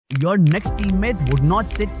Your next teammate would not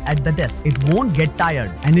sit at the desk. It won't get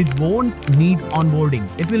tired and it won't need onboarding.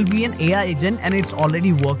 It will be an AI agent and it's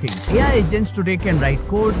already working. AI agents today can write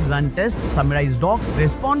codes, run tests, summarize docs,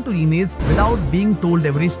 respond to emails without being told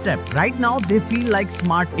every step. Right now, they feel like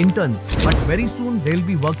smart interns, but very soon they'll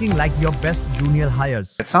be working like your best junior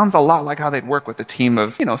hires. It sounds a lot like how they'd work with a team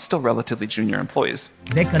of, still relatively junior employees.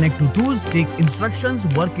 They connect to tools, take instructions,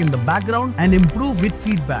 work in the background, and improve with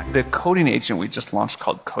feedback. The coding agent we just launched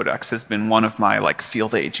called Codex has been one of my feel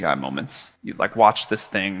the AGI moments. You watch this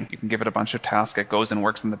thing, you can give it a bunch of tasks, it goes and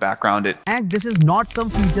works in the background. And this is not some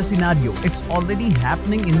future scenario. It's already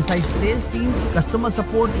happening inside sales teams, customer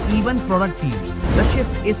support, even product teams. The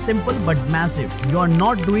shift is simple but massive. You are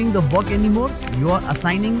not doing the work anymore, you are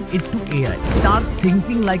assigning it to AI. Start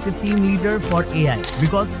thinking like a team leader for AI,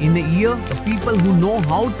 because in a year, the people who know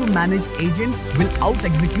how to manage agents will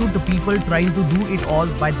out-execute the people trying to do it all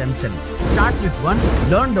by themselves. Start with one,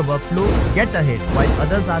 learn the workflow, get ahead, while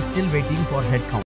others are still waiting for headcount.